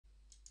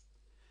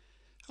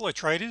Hello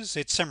traders,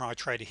 it's Samurai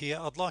Trader here.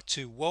 I'd like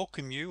to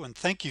welcome you and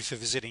thank you for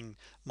visiting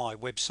my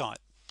website.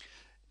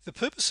 The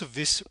purpose of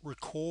this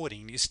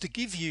recording is to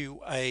give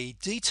you a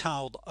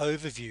detailed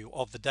overview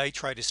of the Day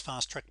Traders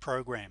Fast Track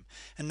program,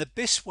 and the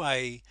best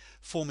way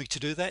for me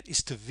to do that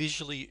is to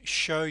visually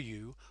show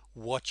you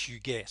what you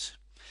get.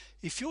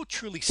 If you're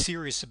truly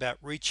serious about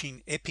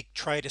reaching epic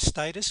trader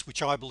status,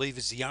 which I believe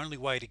is the only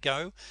way to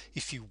go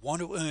if you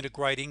want to earn a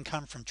great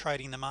income from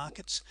trading the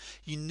markets,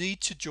 you need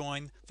to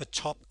join the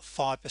top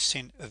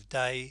 5% of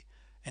day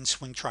and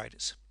swing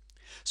traders.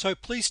 So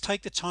please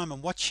take the time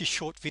and watch this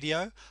short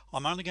video.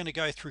 I'm only going to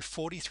go through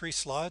 43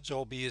 slides.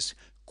 I'll be as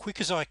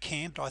quick as I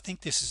can, but I think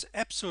this is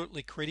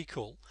absolutely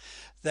critical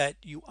that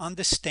you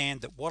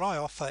understand that what I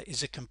offer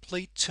is a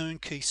complete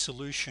turnkey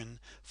solution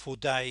for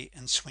day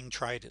and swing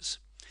traders.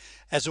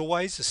 As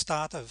always, the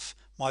start of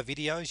my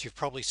videos, you've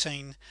probably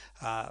seen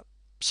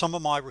some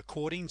of my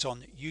recordings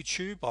on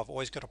YouTube. I've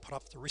always got to put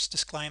up the risk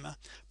disclaimer.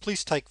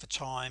 Please take the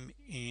time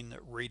in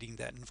reading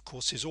that. And of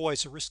course, there's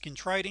always a risk in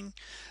trading,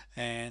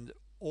 and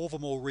all the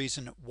more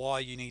reason why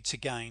you need to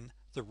gain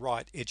the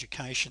right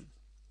education.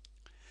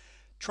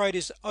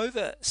 Traders,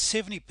 over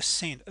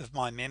 70% of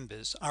my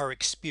members are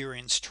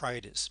experienced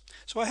traders.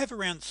 So I have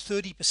around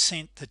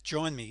 30% that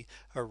join me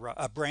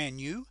are brand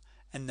new,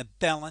 and the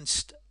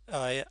balanced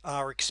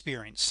are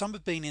experienced. Some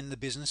have been in the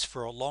business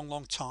for a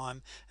long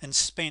time and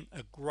spent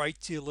a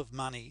great deal of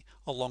money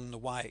along the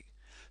way.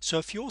 So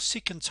if you're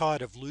sick and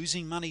tired of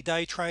losing money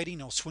day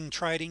trading or swing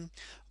trading,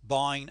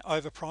 buying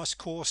overpriced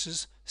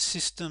courses,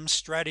 systems,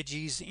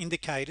 strategies,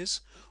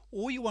 indicators,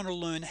 or you want to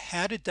learn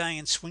how to day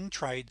and swing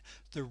trade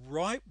the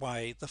right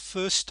way the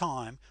first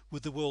time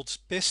with the world's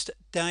best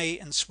day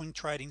and swing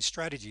trading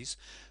strategies,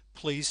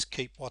 please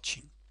keep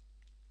watching.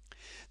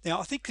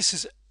 Now, I think this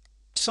is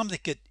something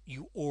that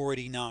you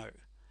already know.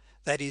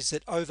 That is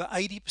that over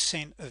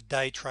 80% of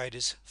day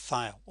traders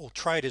fail, or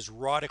traders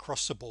right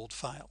across the board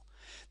fail.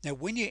 Now,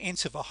 when you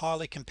enter the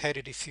highly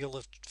competitive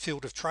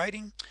field of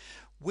trading,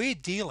 we're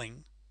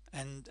dealing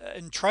and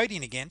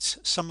trading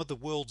against some of the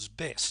world's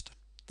best,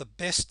 the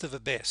best of the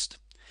best.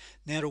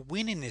 Now, to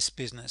win in this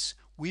business,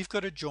 we've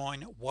got to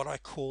join what I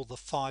call the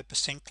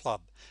 5%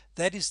 club.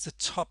 That is the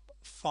top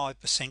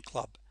 5%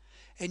 club,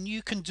 and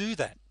you can do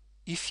that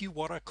if you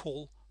what I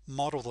call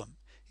model them.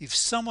 If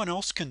someone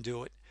else can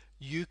do it,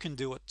 you can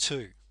do it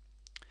too.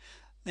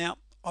 Now,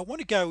 I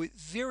want to go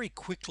very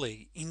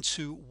quickly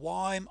into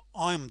why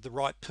I'm the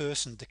right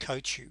person to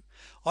coach you.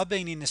 I've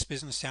been in this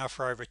business now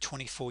for over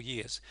 24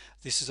 years.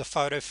 This is a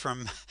photo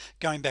from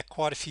going back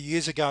quite a few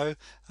years ago,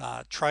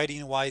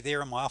 trading away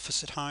there in my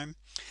office at home.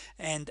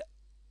 And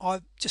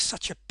I'm just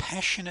such a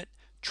passionate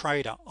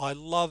trader. I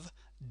love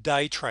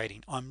day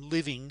trading. I'm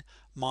living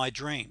my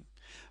dream.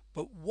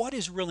 But what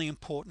is really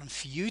important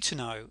for you to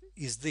know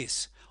is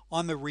this: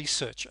 I'm a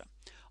researcher.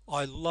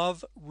 I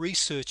love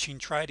researching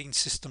trading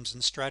systems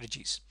and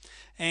strategies,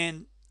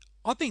 and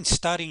I've been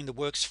studying the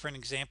works, for an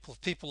example,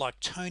 of people like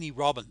Tony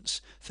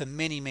Robbins for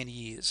many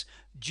years,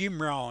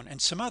 Jim Rohn,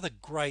 and some other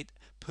great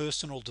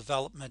personal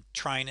development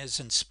trainers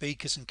and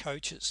speakers and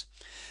coaches.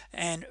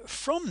 And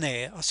from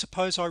there, I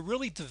suppose I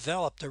really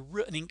developed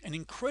an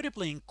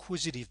incredibly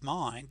inquisitive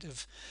mind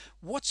of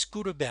what's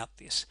good about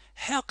this,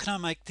 how can I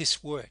make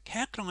this work,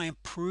 how can I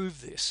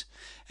improve this.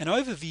 And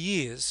over the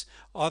years,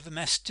 I've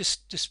amassed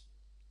just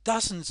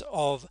dozens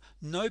of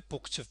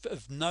notebooks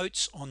of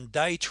notes on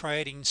day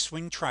trading,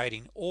 swing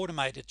trading,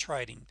 automated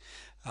trading,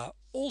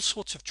 all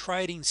sorts of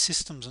trading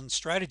systems and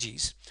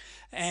strategies,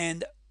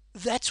 and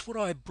that's what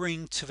I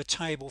bring to the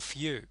table for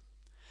you.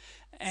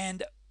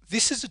 And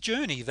this is a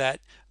journey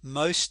that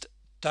most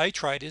day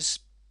traders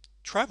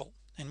travel,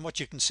 and what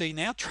you can see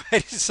now,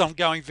 traders, I'm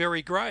going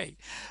very gray.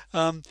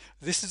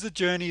 This is a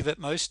journey that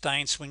most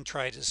day and swing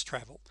traders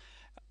travel.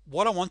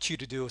 What I want you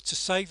to do is to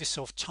save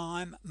yourself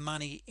time,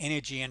 money,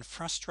 energy, and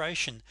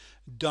frustration.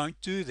 Don't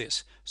do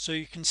this. So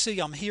you can see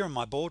I'm here in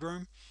my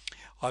boardroom.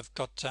 I've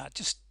got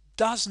just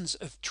dozens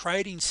of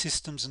trading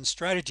systems and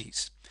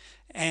strategies,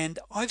 and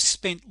I've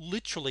spent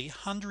literally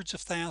hundreds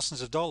of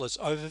thousands of dollars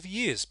over the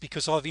years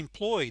because I've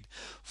employed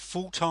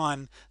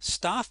full-time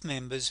staff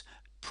members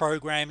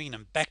programming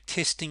and back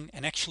testing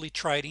and actually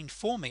trading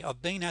for me.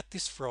 I've been at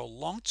this for a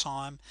long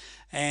time,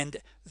 and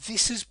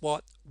this is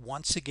what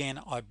once again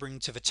I bring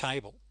to the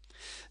table.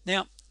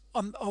 Now,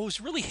 I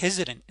was really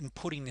hesitant in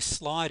putting this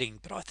slide in,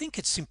 but I think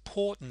it's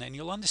important, and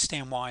you'll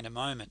understand why in a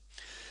moment.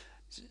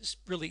 It's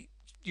really,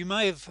 you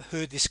may have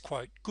heard this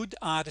quote: good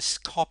artists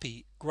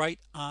copy, great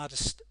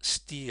artists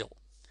steal.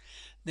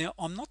 Now,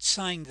 I'm not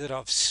saying that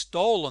I've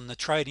stolen the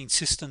trading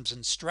systems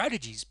and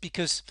strategies,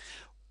 because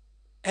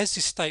as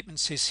this statement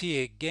says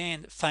here,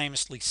 Gann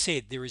famously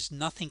said, there is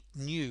nothing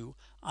new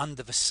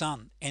under the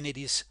sun, and it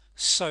is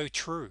so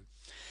true.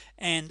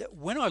 And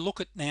when I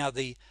look at now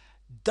the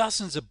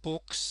dozens of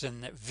books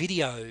and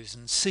videos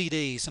and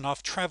CDs, and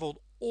I've traveled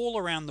all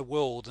around the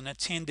world and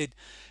attended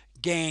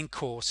Gann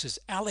courses,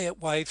 Elliott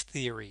wave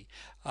theory,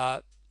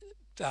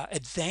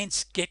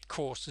 advanced get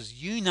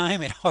courses, you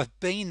name it. I've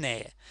been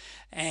there,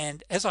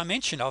 and as I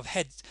mentioned, I've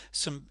had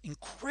some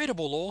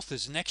incredible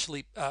authors, and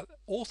actually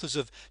authors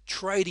of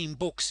trading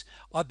books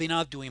I've been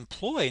able to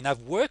employ, and they've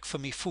worked for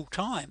me full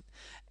time.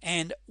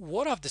 And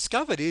what I've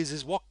discovered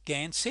is what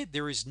Gann said: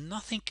 there is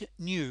nothing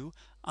new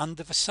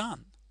under the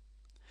sun.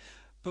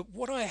 But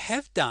what I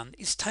have done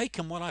is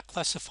taken what I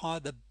classify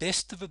the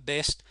best of the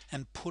best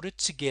and put it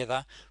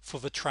together for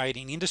the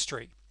trading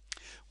industry.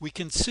 We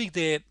can see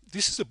there,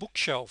 this is a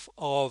bookshelf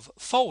of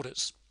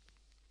folders.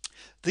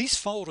 These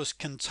folders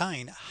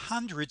contain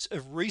hundreds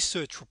of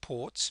research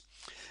reports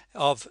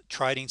of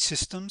trading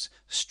systems,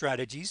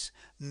 strategies,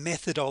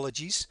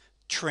 methodologies,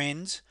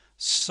 trends,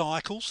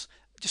 cycles,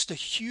 just a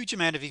huge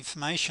amount of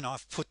information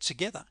I've put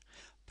together.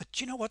 But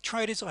you know what,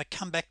 traders, I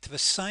come back to the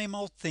same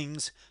old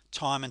things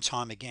time and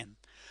time again.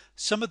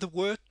 Some of the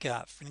work,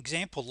 for an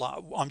example,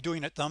 I'm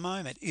doing at the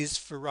moment is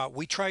for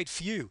We Trade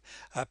For You,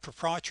 a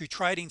proprietary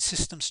trading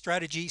system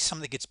strategy,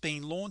 something that's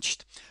being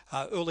launched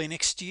early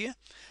next year.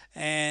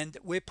 And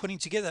we're putting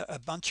together a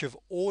bunch of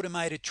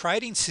automated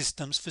trading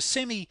systems for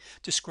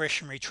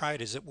semi-discretionary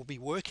traders that will be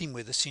working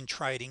with us in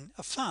trading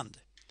a fund,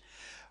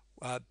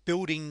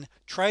 building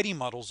trading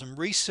models and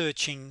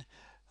researching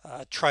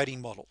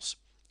trading models.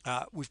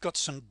 We've got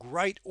some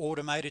great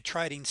automated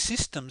trading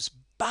systems,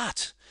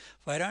 but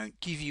they don't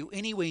give you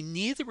anywhere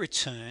near the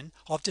return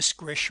of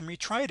discretionary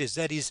traders,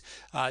 that is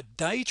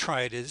day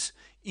traders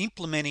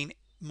implementing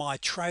my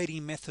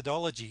trading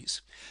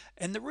methodologies.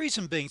 And the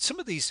reason being, some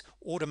of these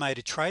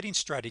automated trading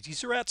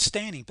strategies are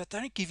outstanding, but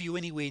they don't give you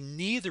anywhere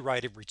near the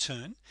rate of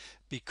return,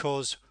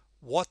 because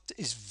what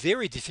is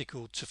very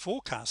difficult to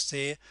forecast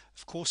there,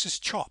 of course, is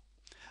chop.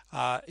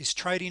 Is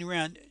trading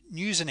around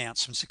news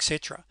announcements,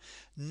 etc.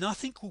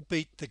 Nothing will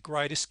beat the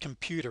greatest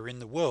computer in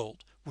the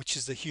world, which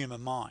is the human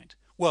mind.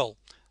 Well,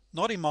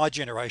 not in my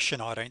generation,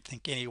 I don't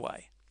think,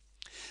 anyway.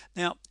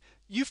 Now,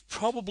 you've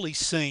probably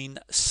seen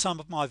some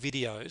of my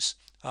videos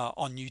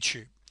on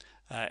YouTube,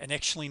 and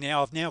actually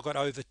now I've got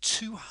over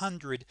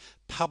 200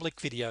 public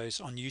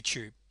videos on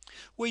YouTube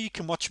where you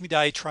can watch me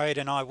day trade,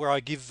 and where I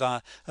give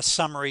a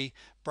summary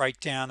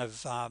breakdown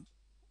of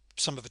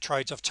some of the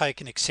trades I've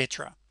taken,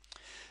 etc.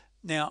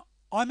 Now,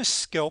 I'm a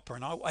scalper,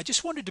 and I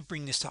just wanted to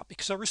bring this up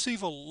because I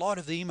receive a lot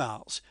of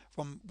emails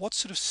from what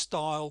sort of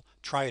style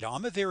trader.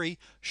 I'm a very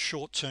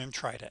short-term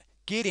trader.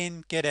 Get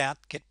in, get out,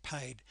 get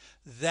paid.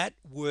 That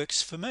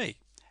works for me.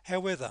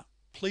 However,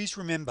 please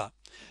remember,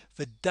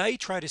 the day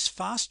traders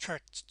fast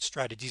track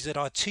strategies that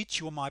I teach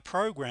you on my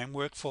program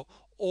work for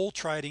all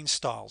trading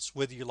styles,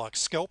 whether you like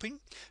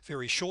scalping,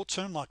 very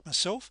short-term like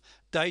myself,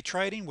 day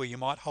trading where you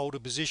might hold a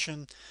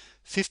position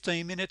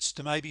 15 minutes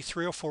to maybe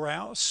 3 or 4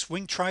 hours,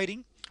 swing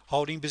trading,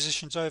 holding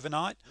positions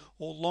overnight,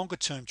 or longer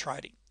term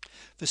trading.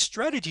 The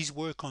strategies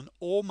work on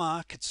all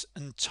markets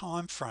and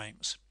time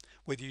frames,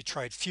 whether you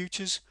trade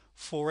futures,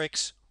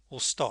 forex,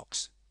 or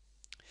stocks.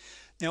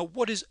 Now,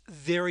 what is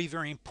very,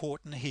 very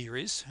important here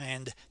is,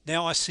 and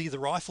now I see the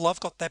rifle, I've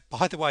got that,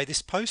 by the way,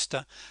 this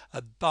poster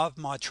above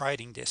my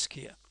trading desk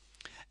here.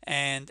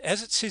 And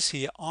as it says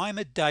here, I'm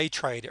a day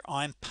trader,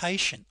 I'm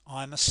patient,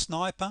 I'm a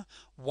sniper,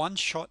 one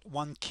shot,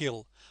 one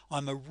kill.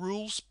 I'm a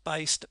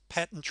rules-based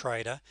pattern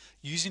trader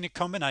using a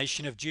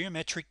combination of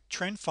geometric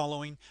trend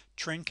following,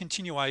 trend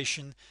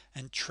continuation,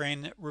 and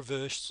trend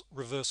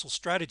reversal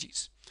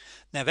strategies.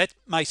 Now that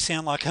may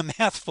sound like a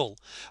mouthful,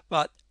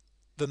 but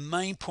the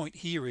main point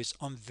here is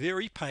I'm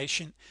very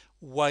patient,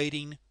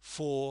 waiting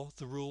for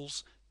the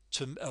rules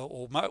to,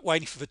 or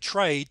waiting for the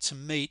trade to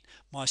meet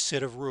my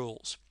set of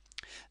rules.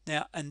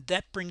 Now, and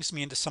that brings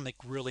me into something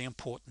really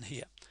important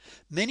here.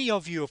 Many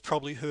of you have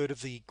probably heard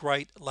of the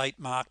great late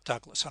Mark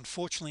Douglas.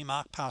 Unfortunately,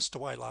 Mark passed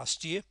away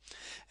last year,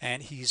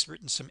 and he's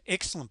written some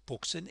excellent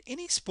books. And in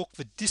his book,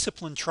 The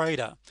Disciplined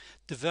Trader,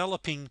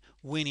 Developing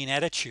Winning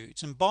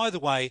Attitudes. And by the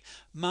way,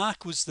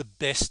 Mark was the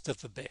best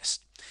of the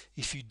best.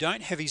 If you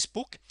don't have his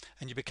book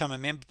and you become a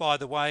member, by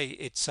the way,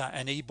 it's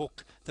an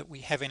ebook that we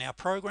have in our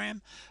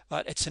program,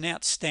 but it's an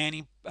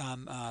outstanding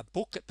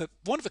book. But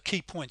one of the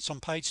key points on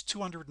page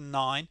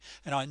 209,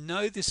 and I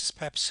know this is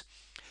perhaps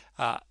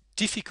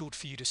difficult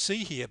for you to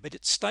see here, but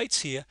it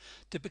states here,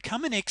 to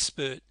become an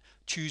expert,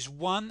 choose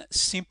one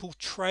simple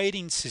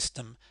trading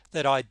system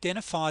that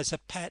identifies a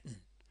pattern,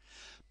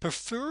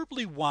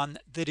 preferably one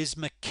that is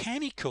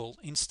mechanical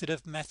instead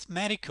of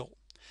mathematical,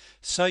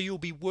 so you'll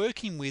be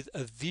working with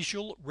a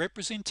visual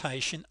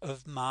representation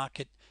of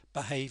market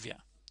behavior.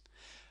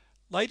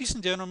 Ladies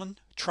and gentlemen,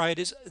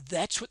 traders,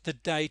 that's what the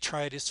Day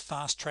Traders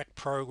Fast Track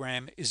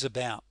program is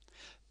about.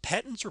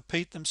 Patterns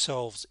repeat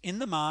themselves in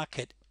the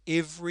market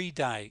every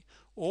day,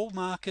 all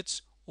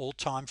markets, all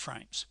time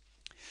frames.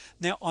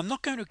 Now, I'm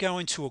not going to go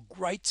into a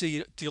great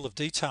deal of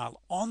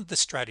detail on the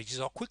strategies.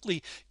 I'll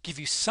quickly give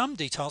you some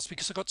details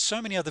because I've got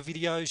so many other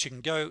videos. You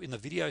can go in the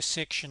video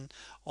section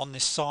on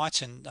this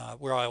site, and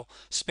where I'll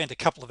spend a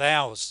couple of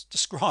hours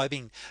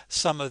describing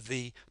some of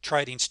the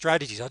trading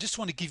strategies. I just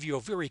want to give you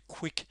a very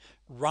quick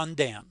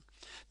rundown.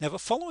 Now, the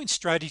following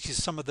strategies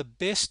are some of the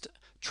best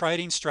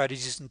trading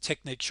strategies and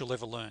techniques you'll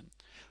ever learn.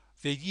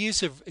 They're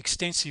years of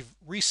extensive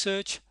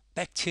research,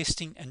 back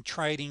testing, and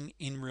trading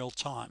in real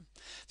time.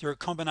 They're a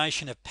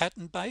combination of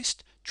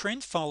pattern-based,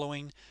 trend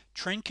following,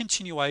 trend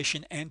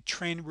continuation, and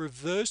trend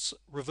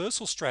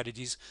reversal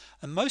strategies,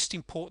 and most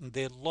important,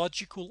 they're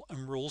logical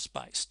and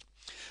rules-based.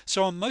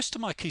 So on most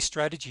of my key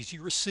strategies,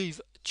 you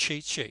receive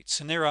cheat sheets,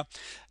 and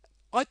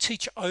I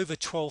teach over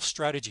 12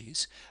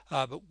 strategies,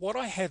 but what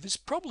I have is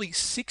probably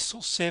 6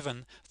 or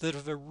 7 that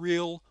are the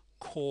real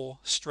core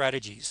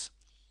strategies.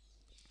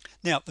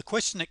 Now, the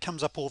question that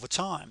comes up all the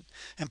time,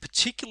 and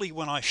particularly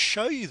when I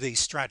show you these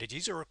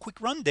strategies or a quick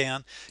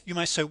rundown, you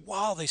may say,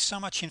 wow, there's so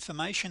much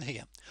information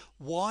here.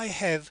 Why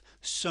have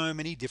so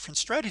many different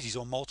strategies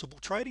or multiple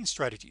trading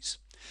strategies?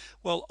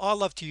 Well, I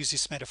love to use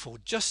this metaphor.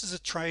 Just as a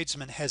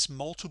tradesman has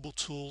multiple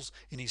tools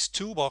in his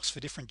toolbox for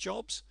different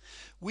jobs,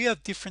 we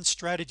have different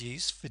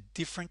strategies for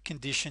different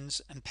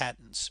conditions and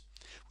patterns.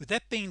 With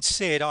that being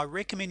said, I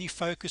recommend you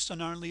focus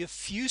on only a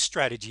few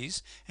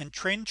strategies and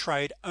trend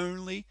trade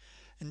only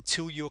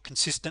until you're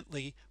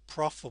consistently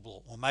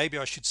profitable, or maybe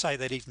I should say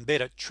that even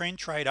better, trend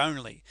trade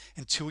only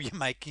until you're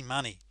making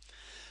money.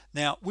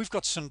 Now, we've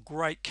got some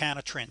great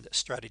counter trend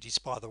strategies,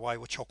 by the way,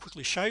 which I'll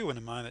quickly show you in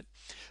a moment,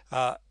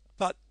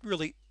 but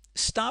really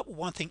start with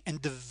one thing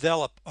and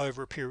develop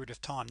over a period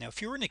of time. Now,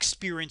 if you're an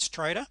experienced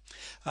trader,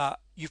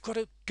 you've got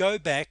to go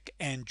back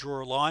and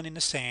draw a line in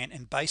the sand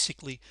and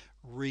basically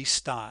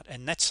restart,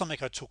 and that's something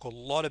I talk a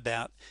lot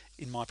about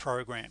in my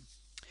program.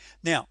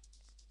 Now,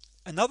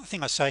 another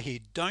thing I say here,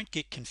 don't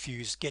get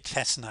confused, get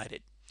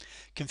fascinated.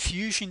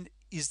 Confusion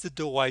is the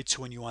doorway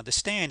to a new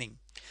understanding.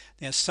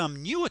 Now,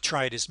 some newer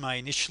traders may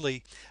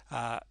initially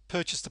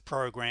purchase the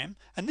program,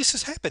 and this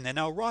has happened, and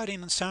they'll write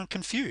in and sound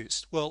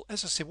confused. Well,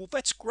 as I said, well,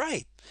 that's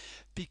great,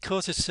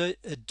 because it's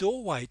a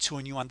doorway to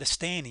a new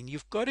understanding.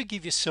 You've got to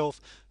give yourself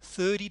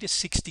 30 to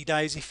 60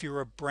 days if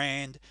you're a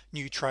brand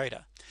new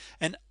trader.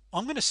 And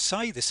I'm going to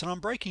say this, and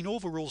I'm breaking all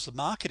the rules of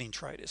marketing,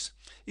 traders,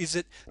 is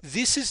that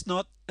this is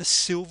not a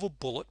silver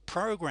bullet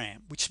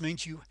program, which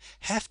means you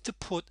have to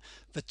put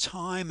the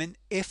time and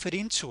effort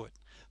into it.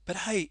 But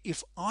hey,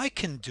 if I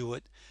can do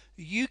it,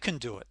 you can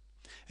do it.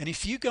 And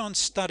if you go and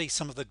study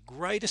some of the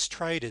greatest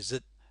traders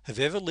that have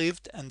ever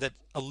lived and that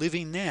are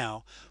living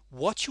now,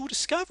 what you'll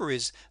discover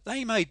is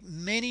they made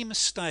many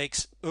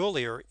mistakes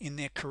earlier in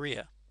their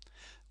career.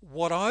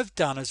 What I've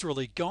done is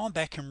really gone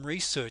back and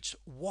researched,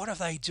 what are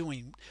they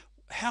doing?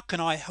 How can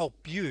I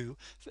help you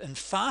and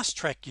fast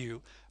track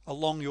you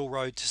along your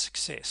road to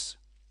success?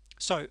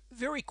 So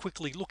very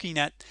quickly, looking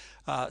at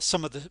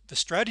some of the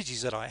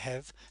strategies that I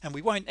have, and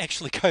we won't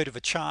actually go to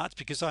the charts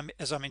because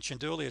as I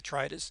mentioned earlier,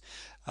 traders,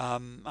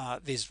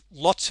 there's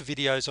lots of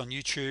videos on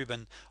YouTube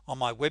and on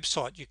my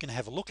website you can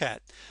have a look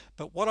at.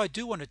 But what I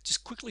do want to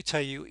just quickly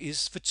tell you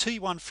is for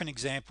T1, for an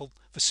example,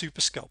 for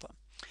Super Scalper.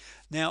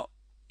 Now,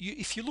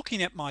 if you're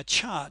looking at my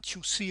charts,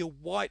 you'll see a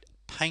white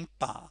paint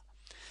bar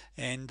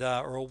and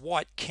or a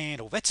white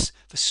candle. That's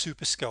the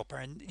Super Scalper,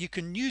 and you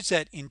can use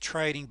that in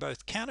trading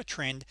both counter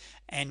trend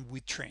and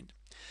with trend.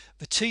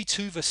 The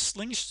T2, the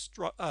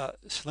slingshot,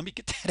 let me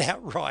get that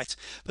out right.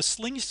 The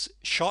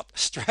slingshot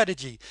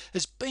strategy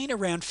has been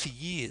around for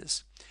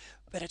years,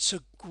 but it's a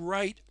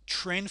great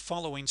trend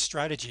following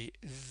strategy.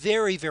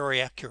 Very,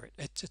 very accurate.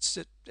 It's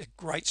a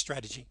great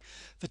strategy.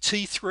 The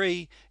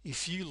T3,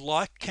 if you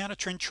like counter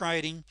trend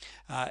trading,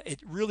 it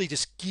really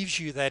just gives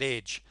you that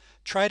edge.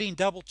 Trading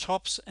double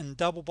tops and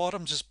double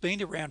bottoms has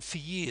been around for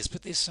years,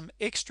 but there's some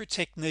extra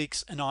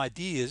techniques and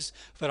ideas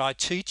that I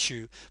teach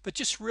you that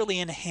just really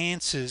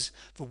enhances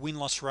the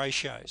win-loss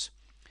ratios.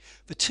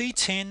 The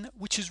T10,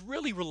 which is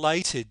really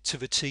related to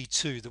the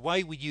T2, the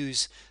way we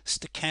use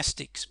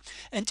stochastics,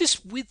 and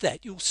just with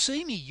that you'll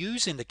see me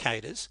use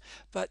indicators,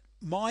 but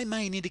my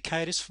main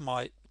indicators for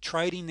my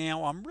trading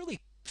now, I'm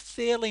really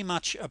fairly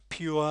much a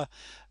pure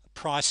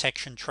price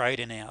action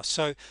trader now.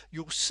 So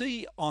you'll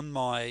see on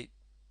my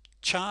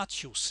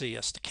charts, you'll see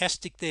a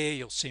stochastic there,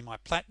 you'll see my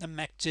platinum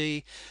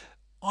MACD.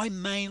 I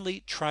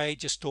mainly trade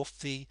just off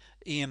the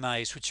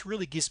EMAs, which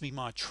really gives me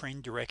my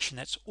trend direction.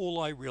 That's all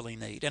I really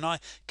need, and I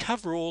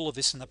cover all of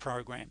this in the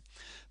program.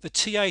 The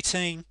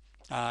T18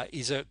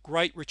 is a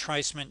great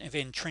retracement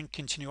event trend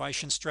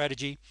continuation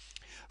strategy.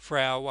 For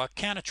our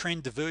counter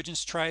trend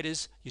divergence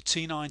traders, your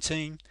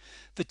T19.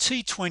 The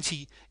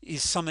T20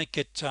 is something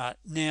that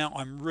now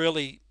I'm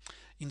really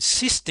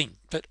insisting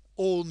that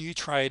all new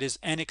traders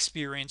and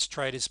experienced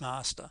traders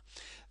master.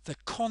 The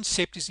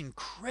concept is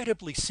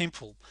incredibly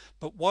simple,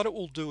 but what it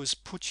will do is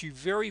put you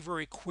very,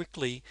 very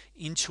quickly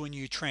into a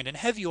new trend and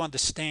have you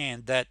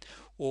understand that,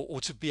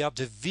 or to be able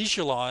to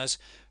visualize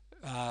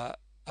a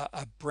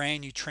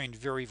brand new trend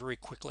very, very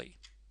quickly.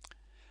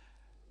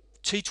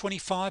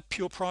 T25,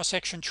 pure price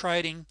action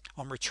trading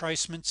on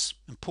retracements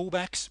and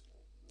pullbacks.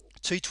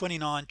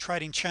 T29,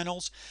 trading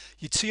channels.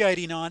 Your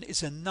T89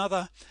 is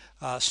another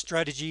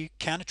strategy,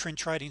 counter trend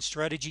trading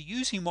strategy,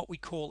 using what we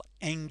call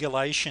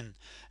angulation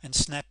and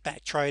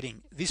snapback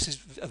trading. This is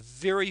a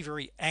very,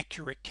 very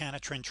accurate counter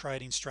trend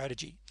trading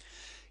strategy.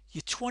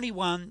 Your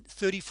 21,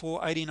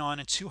 34, 89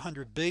 and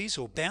 200 Bs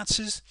or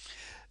bounces,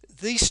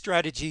 these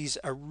strategies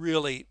are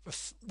really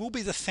will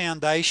be the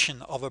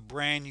foundation of a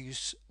brand new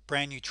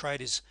brand new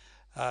traders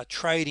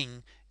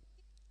trading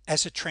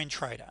as a trend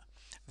trader.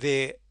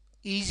 They're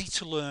easy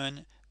to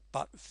learn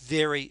but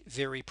very,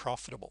 very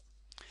profitable.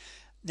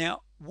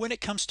 Now when it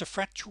comes to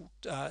fractal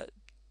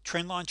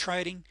trendline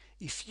trading,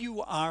 if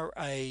you are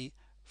a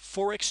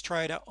forex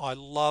trader, I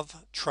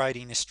love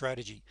trading this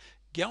strategy.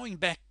 Going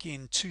back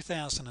in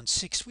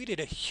 2006, we did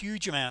a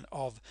huge amount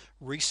of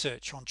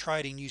research on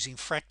trading using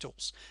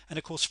fractals, and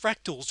of course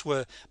fractals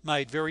were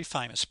made very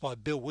famous by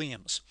Bill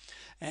Williams,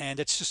 and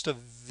it's just a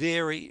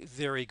very,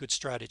 very good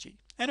strategy.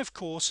 And of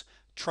course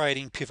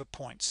trading pivot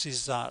points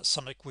is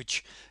something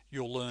which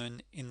you'll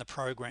learn in the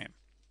program.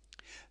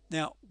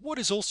 Now what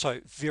is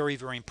also very,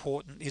 very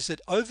important is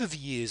that over the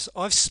years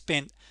I've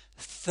spent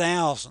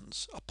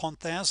thousands upon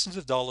thousands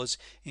of dollars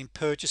in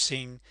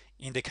purchasing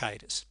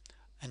indicators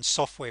and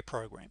software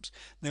programs.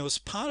 Now as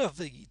part of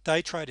the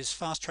day traders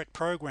fast track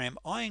program,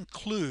 I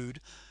include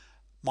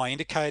my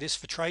indicators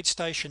for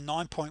TradeStation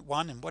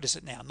 9.1 and what is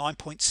it now,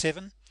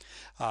 9.7,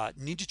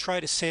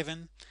 NinjaTrader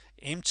 7,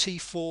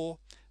 MT4,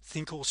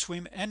 Think or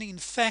Swim, and in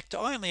fact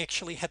I only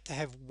actually had to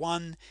have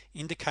one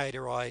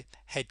indicator I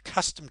had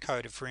custom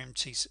coded for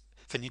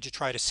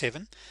NinjaTrader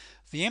 7.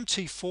 The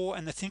MT4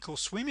 and the Think or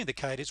Swim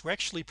indicators were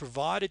actually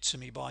provided to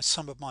me by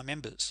some of my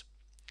members.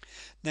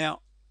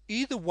 Now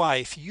either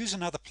way, if you use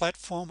another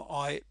platform,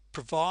 I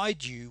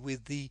provide you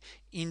with the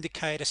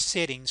indicator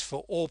settings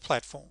for all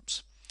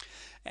platforms.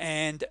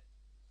 And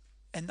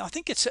I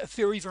think it's a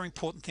very, very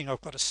important thing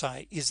I've got to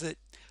say is that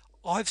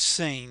I've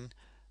seen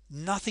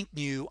nothing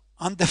new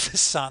under the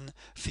sun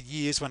for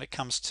years when it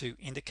comes to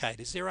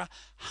indicators. There are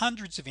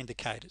hundreds of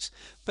indicators,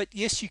 but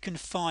yes, you can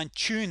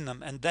fine-tune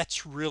them, and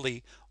that's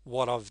really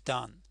what I've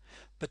done.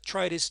 But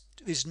traders,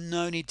 there's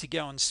no need to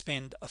go and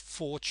spend a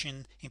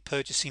fortune in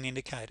purchasing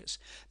indicators.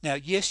 Now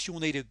yes, you'll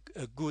need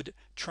a good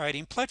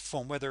trading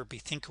platform, whether it be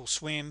Think or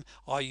Swim.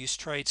 I use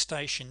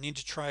TradeStation,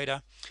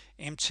 NinjaTrader,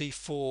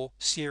 MT4,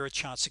 Sierra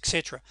Charts,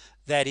 etc.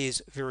 That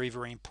is very,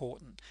 very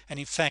important. And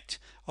in fact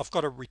I've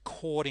got a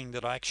recording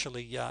that I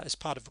actually as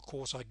part of a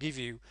course I give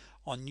you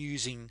on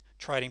using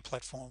trading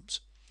platforms.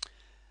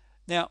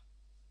 Now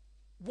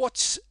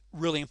what's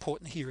really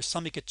important here is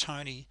something that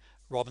Tony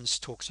Robbins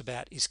talks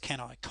about is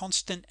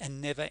constant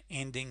and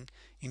never-ending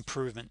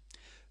improvement.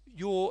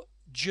 Your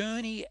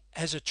journey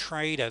as a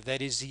trader, that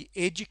is the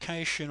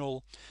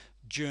educational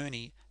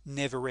journey,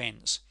 never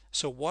ends.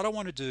 So what I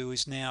want to do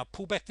is now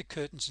pull back the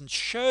curtains and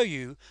show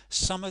you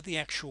some of the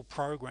actual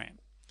program.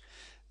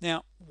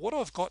 Now what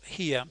I've got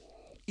here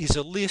is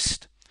a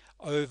list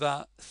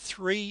over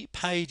 3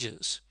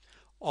 pages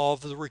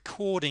of the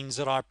recordings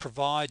that I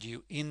provide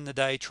you in the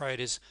day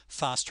traders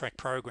fast track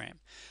program.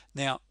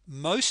 Now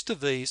most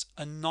of these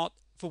are not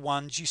the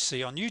ones you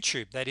see on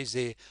YouTube. That is,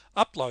 they're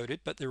uploaded,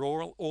 but they're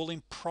all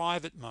in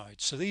private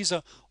mode. So these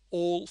are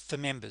all for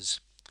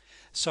members.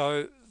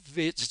 So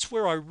it's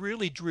where I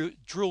really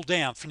drill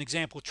down. For an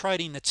example,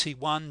 trading the T1,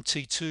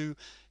 T2,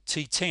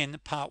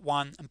 T10 part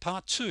 1 and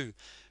part 2,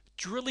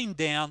 drilling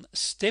down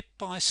step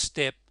by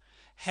step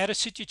how to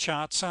set your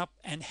charts up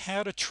and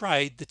how to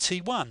trade the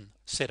T1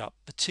 setup,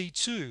 the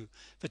T2,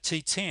 the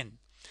T10,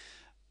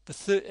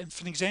 and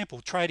for an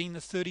example, trading the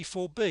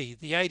 34B,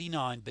 the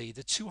 89B,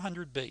 the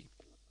 200B.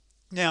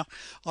 Now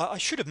I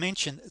should have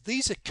mentioned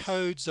these are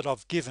codes that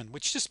I've given,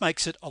 which just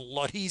makes it a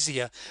lot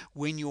easier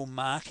when you're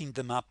marking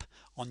them up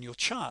on your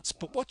charts.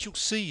 But what you'll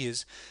see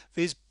is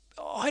there's,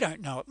 I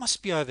don't know, it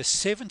must be over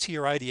 70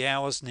 or 80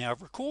 hours now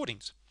of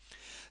recordings.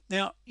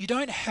 Now you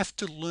don't have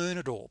to learn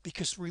it all,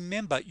 because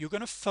remember, you're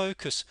going to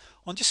focus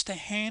on just a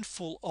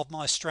handful of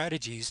my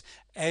strategies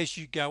as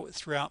you go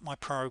throughout my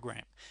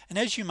program. And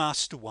as you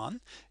master one,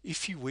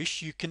 if you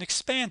wish, you can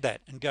expand that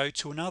and go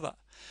to another.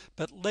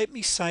 But let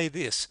me say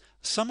this,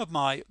 some of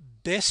my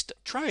best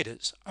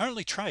traders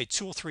only trade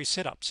 2 or 3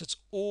 setups. It's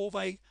all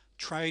they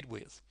trade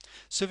with.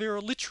 So there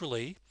are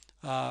literally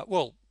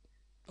well,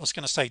 I was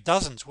going to say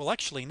dozens. Well,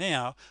 actually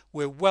now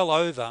we're well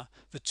over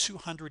the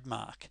 200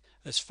 mark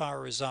as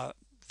far as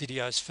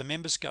videos for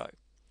members go.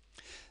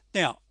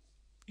 Now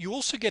you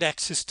also get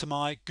access to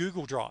my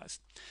Google Drive,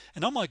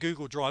 and on my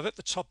Google Drive at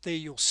the top there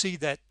you'll see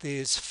that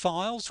there's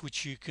files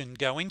which you can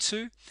go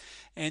into,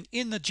 and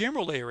in the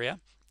general area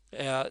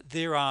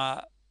there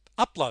are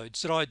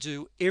uploads that I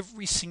do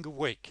every single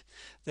week.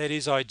 That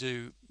is, I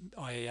do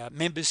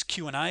members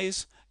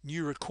Q&As,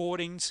 new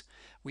recordings.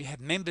 We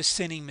have members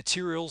sending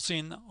materials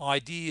in,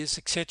 ideas,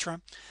 etc.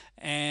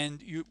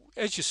 And you,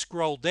 as you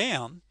scroll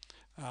down,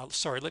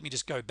 sorry, let me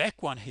just go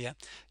back one here,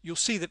 you'll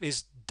see that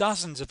there's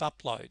dozens of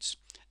uploads,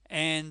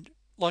 and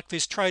like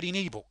there's trading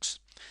ebooks,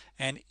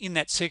 and in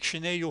that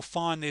section there you'll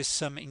find there's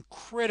some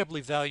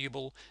incredibly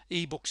valuable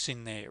ebooks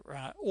in there,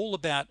 all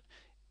about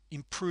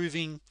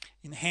improving,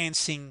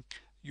 enhancing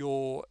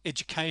your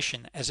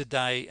education as a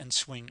day and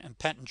swing and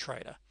pattern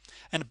trader.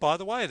 And by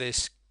the way,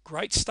 there's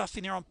great stuff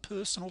in there on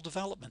personal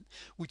development,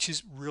 which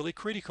is really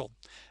critical.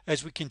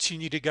 As we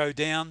continue to go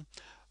down,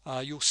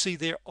 you'll see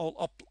there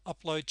I'll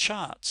upload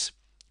charts,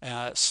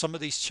 Some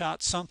of these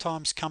charts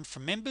sometimes come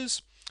from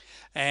members,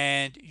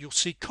 and you'll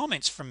see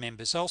comments from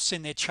members. They'll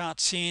send their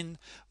charts in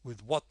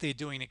with what they're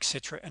doing,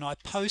 etc., and I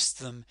post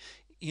them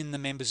in the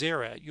members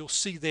area. You'll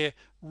see their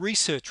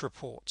research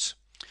reports,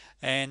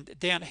 and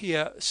down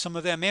here some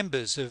of our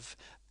members have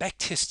back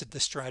tested the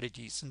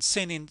strategies and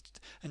sent in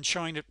and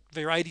showing that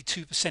they're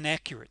 82%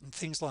 accurate and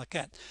things like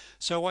that.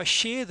 So I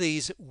share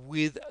these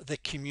with the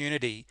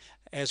community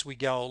as we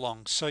go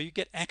along, so you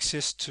get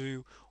access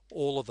to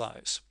all of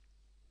those.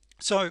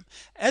 So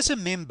as a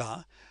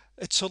member,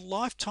 it's a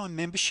lifetime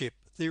membership.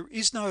 There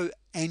is no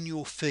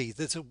annual fee.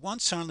 There's a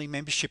once only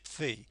membership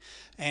fee,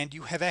 and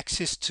you have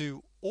access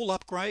to all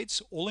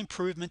upgrades, all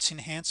improvements,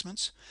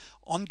 enhancements,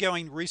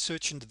 ongoing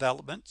research and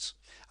developments,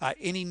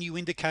 any new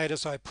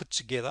indicators I put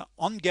together,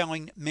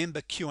 ongoing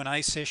member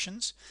Q&A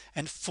sessions,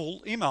 and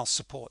full email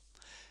support.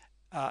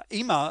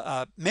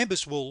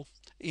 Members will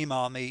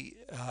email me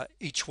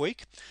each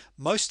week.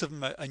 Most of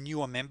them are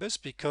newer members,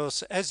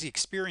 because as the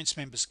experienced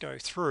members go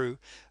through,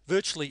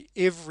 virtually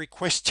every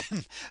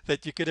question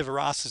that you could ever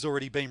ask has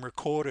already been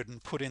recorded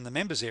and put in the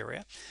members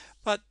area.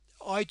 But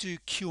I do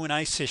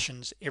Q&A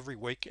sessions every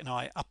week and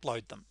I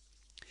upload them.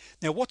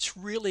 Now what's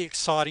really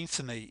exciting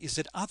for me is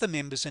that other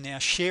members are now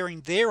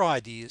sharing their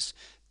ideas,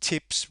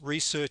 tips,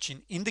 research,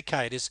 and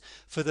indicators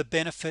for the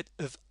benefit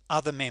of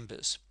other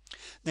members.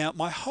 Now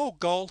my whole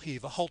goal here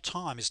the whole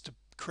time is to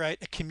create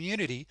a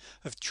community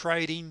of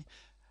traders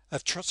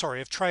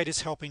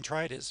helping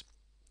traders,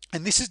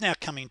 and this is now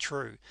coming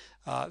true.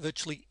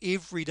 Virtually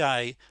every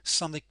day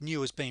something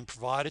new is being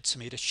provided to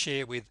me to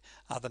share with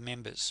other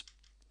members.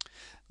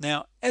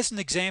 Now as an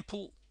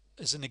example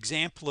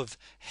of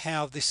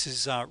how this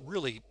is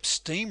really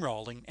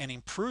steamrolling and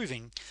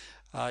improving,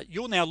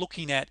 you're now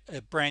looking at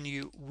a brand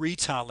new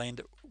retail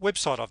lender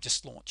website I've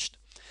just launched.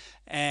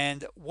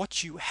 And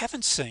what you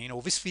haven't seen,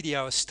 or this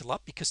video is still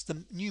up because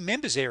the new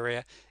members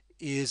area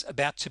is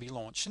about to be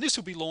launched, and this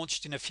will be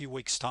launched in a few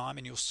weeks time,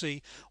 and you'll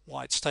see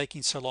why it's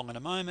taking so long in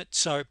a moment.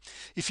 So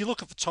if you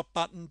look at the top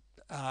button,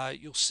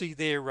 you'll see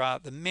there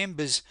the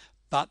members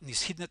button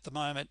is hidden at the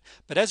moment,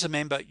 but as a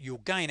member you'll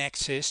gain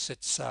access.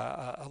 It's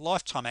a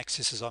lifetime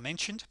access, as I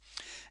mentioned,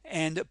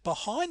 and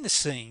behind the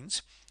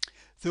scenes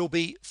there'll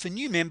be, for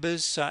new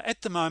members,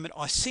 at the moment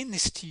I send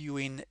this to you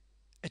in,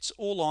 it's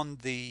all on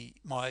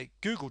my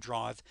Google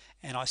Drive,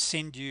 and I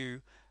send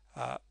you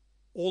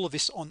all of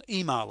this on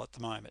email at the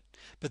moment,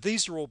 but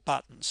these are all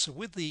buttons. So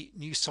with the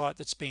new site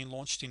that's been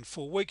launched in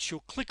 4 weeks,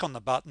 you'll click on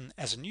the button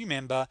as a new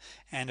member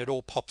and it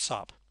all pops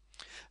up.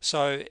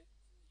 So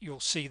you'll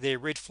see there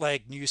red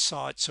flag new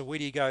site. So where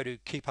do you go to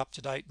keep up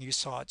to date new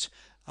sites?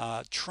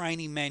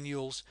 Training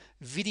manuals,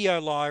 video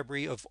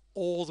library of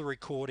all the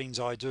recordings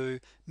I do,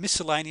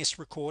 miscellaneous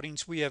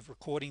recordings. We have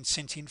recordings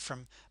sent in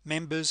from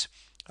members,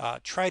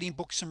 trading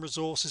books and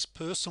resources,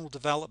 personal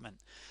development,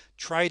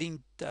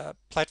 trading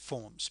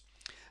platforms.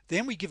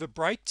 Then we give a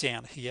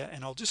breakdown here,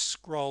 and I'll just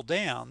scroll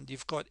down.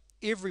 You've got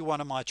every one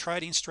of my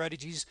trading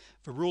strategies,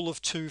 the rule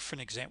of two for an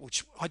example,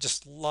 which I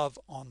just love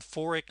on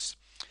Forex,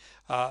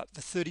 the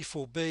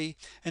 34B,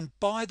 and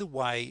by the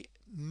way,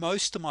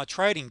 most of my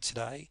trading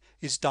today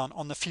is done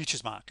on the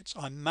futures markets.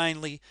 I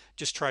mainly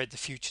just trade the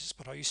futures,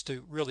 but I used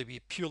to really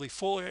be purely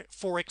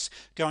Forex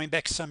going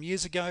back some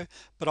years ago,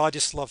 but I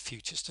just love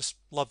futures, just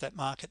love that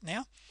market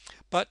now.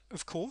 But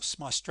of course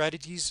my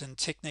strategies and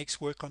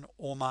techniques work on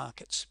all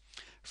markets.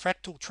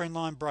 Fractal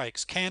trendline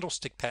breaks,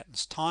 candlestick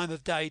patterns, time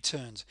of day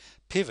turns,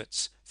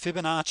 pivots,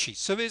 Fibonacci.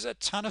 So there's a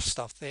ton of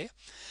stuff there.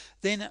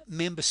 Then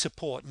member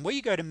support, and where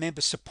you go to member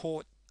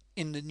support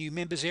in the new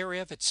members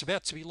area that's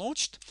about to be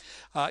launched,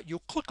 you'll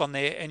click on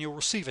there and you'll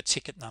receive a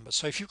ticket number.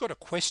 So if you've got a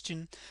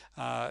question,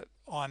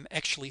 I'm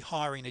actually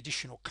hiring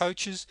additional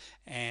coaches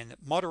and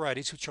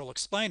moderators, which I'll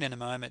explain in a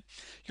moment.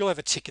 You'll have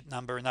a ticket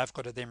number and they've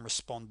got to then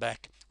respond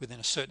back within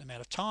a certain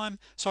amount of time,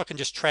 so I can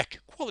just track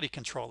quality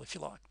control, if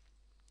you like.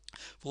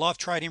 The live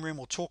trading room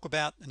we'll talk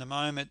about in a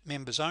moment,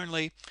 members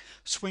only,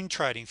 swing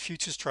trading,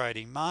 futures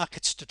trading,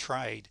 markets to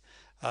trade,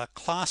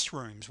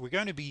 classrooms. We're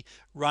going to be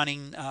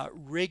running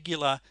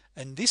regular,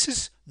 and this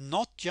is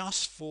not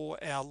just for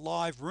our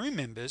live room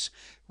members,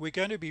 we're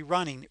going to be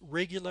running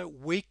regular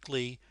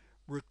weekly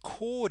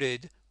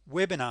recorded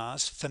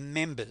webinars for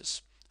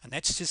members, and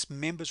that's just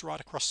members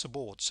right across the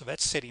board. So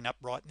that's setting up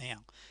right now.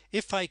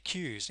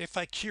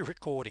 FAQ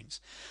recordings.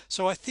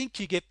 So I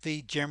think you get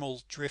the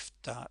general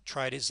drift,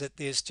 traders, that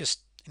there's just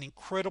an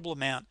incredible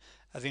amount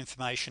of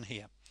information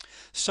here.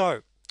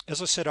 So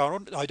as I said, I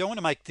don't want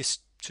to make this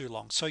too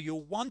long. So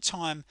your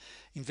one-time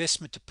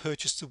investment to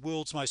purchase the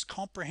world's most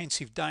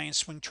comprehensive day and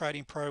swing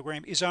trading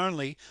program is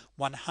only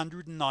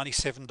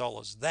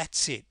 $197.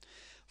 That's it,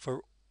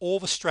 for all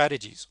the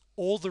strategies,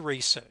 all the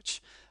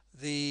research,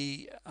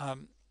 the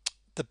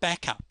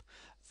backup,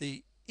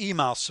 the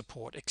email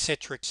support,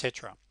 etc.,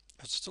 etc.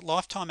 It's a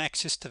lifetime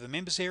access to the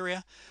members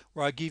area,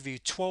 where I give you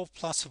 12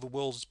 plus of the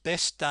world's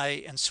best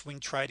day and swing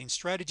trading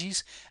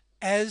strategies.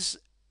 As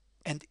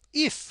and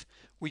if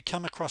we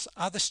come across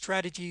other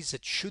strategies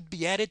that should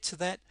be added to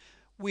that,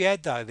 we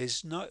add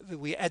those.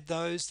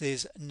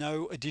 There's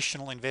no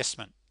additional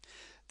investment.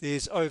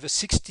 There's over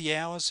 60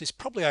 hours. There's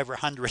probably over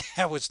 100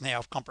 hours now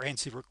of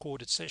comprehensive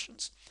recorded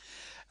sessions.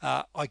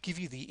 I give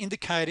you the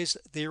indicators.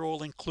 They're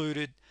all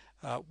included.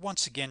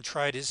 Once again,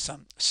 traders,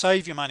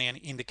 save your money on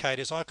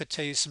indicators. I could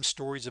tell you some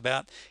stories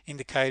about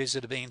indicators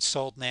that are being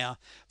sold now,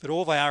 but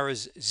all they are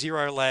is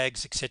zero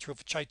lags, etc.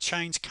 If they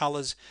change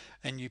colors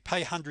and you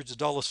pay hundreds of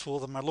dollars for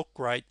them, they look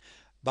great,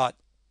 but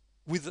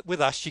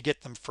with us you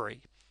get them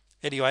free.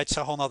 Anyway, it's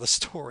a whole nother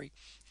story.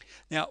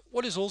 Now,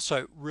 what is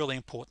also really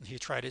important here,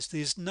 traders,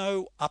 there's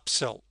no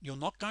upsell. You're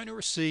not going to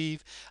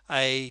receive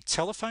a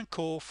telephone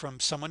call from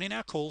someone in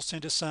our call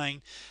center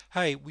saying,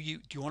 hey, do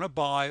you want to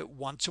buy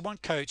one-to-one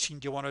coaching?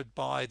 Do you want to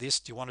buy this?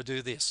 Do you want to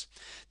do this?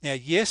 Now,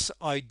 yes,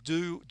 I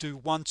do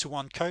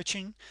one-to-one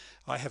coaching.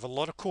 I have a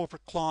lot of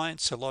corporate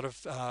clients, a lot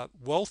of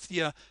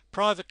wealthier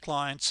private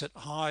clients that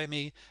hire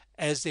me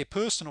as their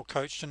personal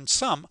coach, and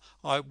some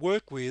I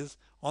work with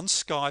on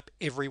Skype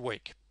every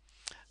week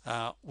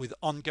with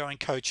ongoing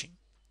coaching.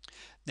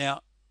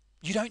 Now,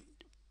 you don't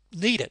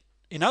need it.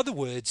 In other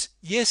words,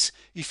 yes,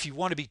 if you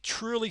want to be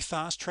truly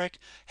fast track,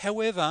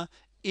 however,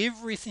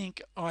 everything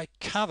I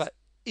cover,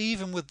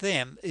 even with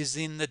them, is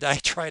in the Day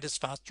Traders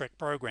Fast Track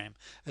program.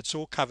 It's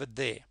all covered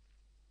there.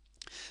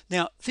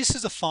 Now, this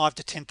is a $5,000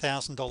 to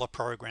 $10,000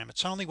 program.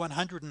 It's only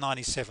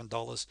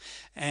 $197,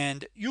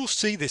 and you'll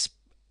see this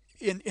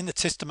in the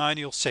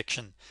testimonial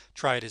section,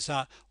 traders.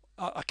 I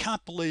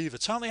can't believe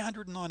it's only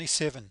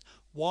 197.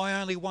 Why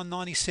only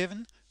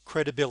 197?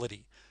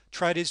 Credibility.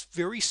 Traders,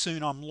 very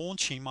soon I'm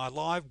launching my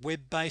live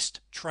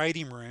web-based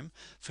trading room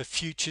for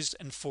futures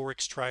and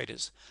forex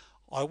traders.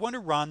 I want to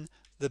run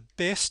the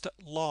best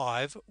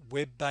live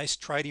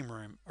web-based trading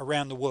room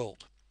around the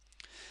world.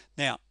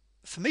 Now,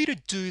 for me to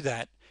do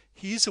that,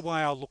 here's the way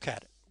I look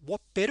at it. What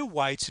better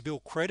way to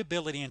build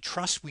credibility and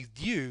trust with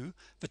you,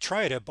 the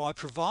trader, by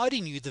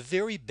providing you the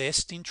very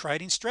best in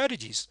trading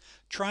strategies,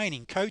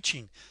 training,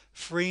 coaching,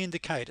 free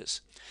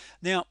indicators.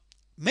 Now,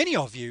 many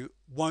of you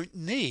won't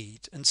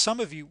need, and some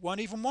of you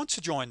won't even want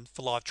to join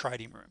the live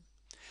trading room.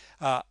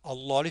 A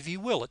lot of you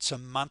will. It's a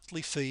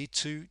monthly fee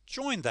to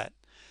join that.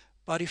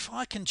 But if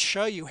I can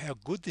show you how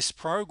good this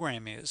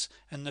program is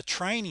and the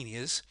training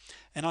is,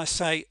 and I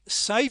say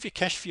save your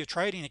cash for your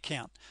trading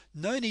account,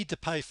 no need to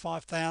pay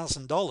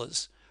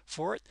 $5,000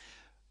 for it,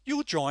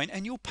 you'll join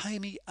and you'll pay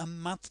me a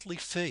monthly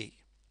fee.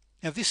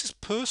 Now, this is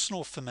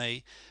personal for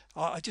me.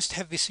 I just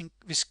have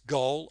this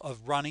goal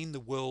of running the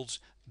world's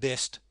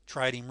best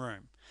trading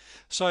room.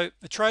 So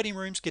the trading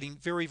room's getting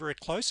very, very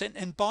close.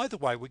 And by the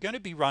way,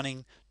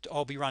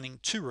 I'll be running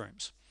 2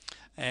 rooms,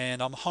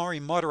 and I'm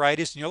hiring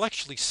moderators, and you'll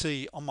actually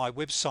see on my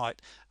website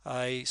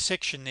a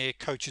section there,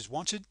 Coaches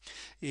Wanted.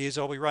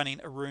 I'll be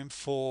running a room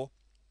for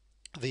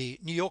the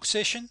New York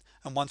session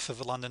and one for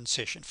the London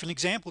session. For an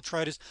example,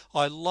 traders,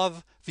 I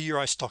love the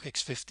Euro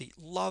Stoxx 50,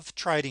 love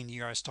trading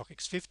Euro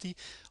Stoxx 50.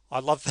 I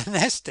love the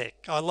Nasdaq,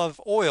 I love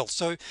oil.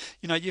 So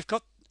you've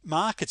got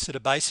markets that are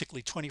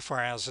basically 24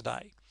 hours a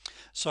day.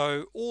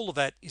 So all of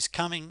that is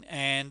coming,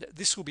 and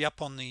this will be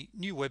up on the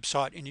new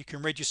website, and you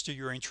can register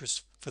your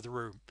interest for the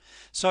room.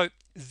 So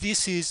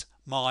this is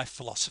my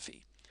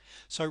philosophy.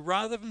 So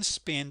rather than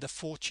spend a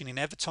fortune in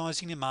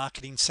advertising and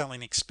marketing,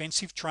 selling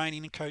expensive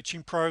training and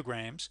coaching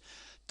programs,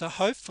 to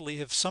hopefully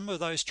have some of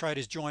those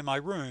traders join my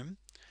room,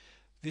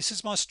 this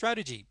is my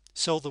strategy.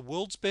 Sell the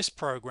world's best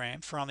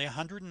program for only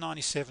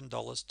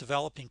 $197,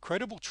 develop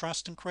incredible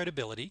trust and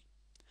credibility,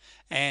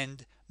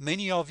 and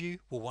many of you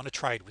will want to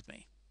trade with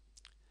me.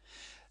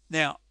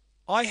 Now,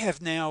 I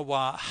have now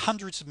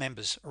hundreds of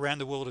members around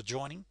the world are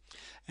joining,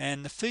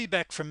 and the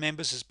feedback from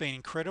members has been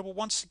incredible.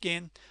 Once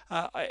again,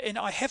 and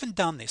I haven't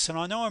done this, and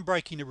I know I'm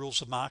breaking the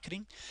rules of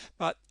marketing,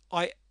 but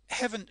I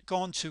haven't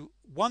gone to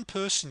one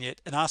person yet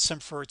and asked them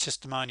for a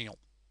testimonial,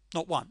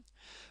 not one.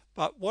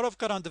 But what I've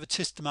got under the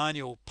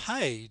testimonial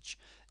page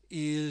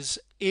is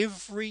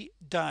every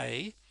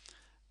day,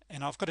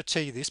 and I've got to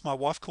tell you this, my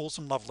wife calls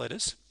them love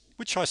letters,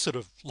 which I sort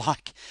of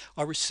like.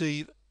 I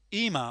receive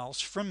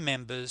emails from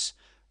members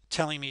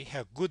telling me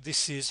how good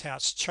this is, how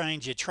it's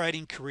changed your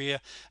trading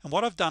career. And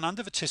what I've done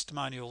under the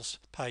testimonials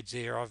page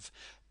there, I've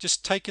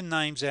just taken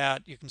names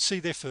out. You can see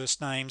their first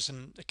names,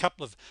 and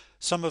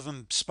some of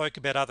them spoke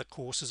about other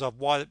courses. I've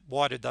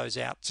widened those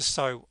out just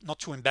so not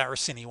to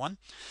embarrass anyone,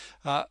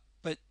 but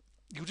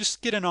you'll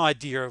just get an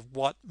idea of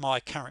what my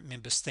current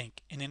members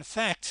think. And in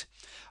fact,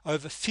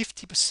 over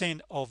 50%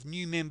 of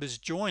new members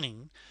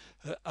joining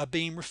are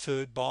being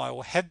referred by,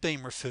 or have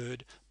been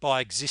referred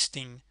by,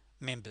 existing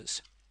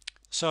members.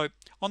 So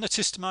on the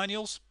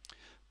testimonials,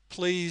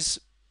 please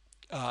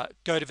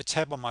go to the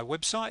tab on my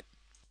website.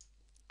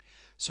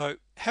 So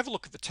have a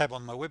look at the tab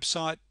on my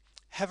website,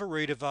 have a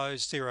read of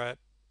those. There are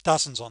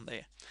dozens on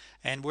there,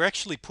 and we're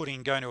actually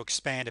going to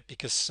expand it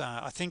because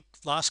I think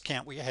last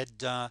count we had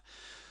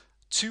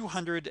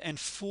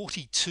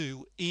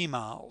 242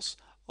 emails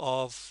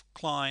of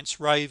clients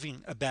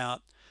raving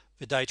about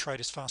the Day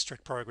Traders Fast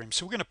Track program.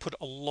 So we're going to put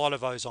a lot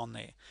of those on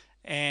there,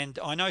 And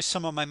I know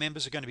some of my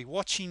members are going to be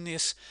watching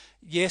this.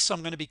 Yes,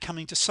 I'm going to be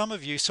coming to some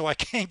of you so I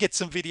can get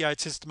some video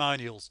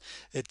testimonials.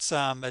 It's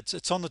on the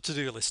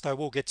to-do list. I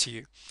will get to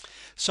you.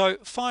 So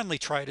finally,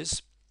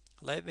 traders,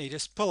 let me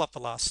just pull up the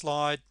last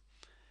slide.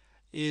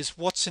 Is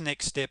what's the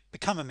next step?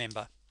 Become a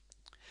member.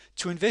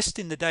 To invest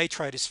in the Day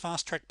Traders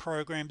Fast Track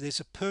program, there's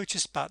a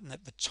purchase button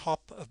at the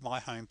top of my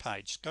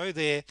homepage. Go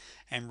there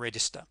and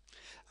register.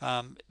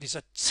 There's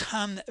a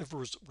ton of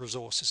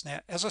resources. Now,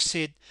 as I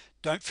said,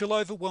 don't feel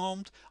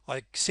overwhelmed.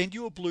 I send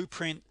you a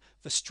blueprint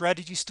for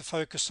strategies to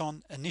focus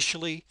on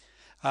initially,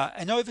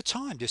 and over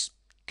time, just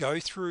go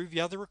through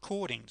the other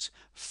recordings.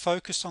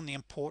 Focus on the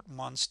important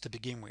ones to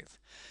begin with.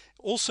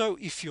 Also,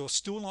 if you're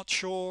still not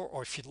sure,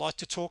 or if you'd like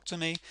to talk to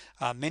me,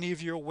 many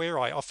of you are aware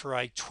I offer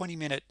a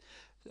 20-minute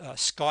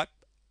Skype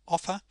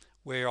offer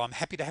where I'm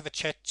happy to have a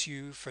chat to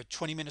you for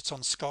 20 minutes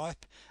on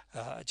Skype,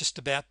 just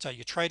about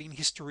your trading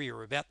history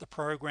or about the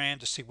program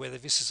to see whether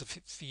this is a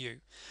fit for you.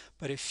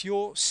 But if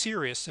you're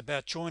serious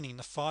about joining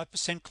the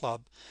 5%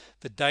 club,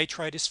 the Day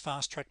Traders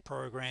Fast Track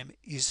program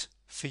is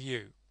for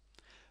you.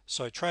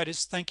 So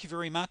traders, thank you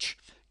very much.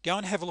 Go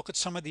and have a look at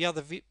some of the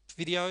other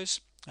videos.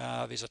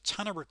 There's a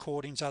ton of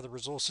recordings, other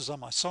resources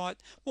on my site.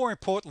 More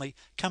importantly,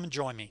 come and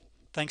join me.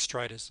 Thanks,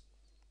 traders.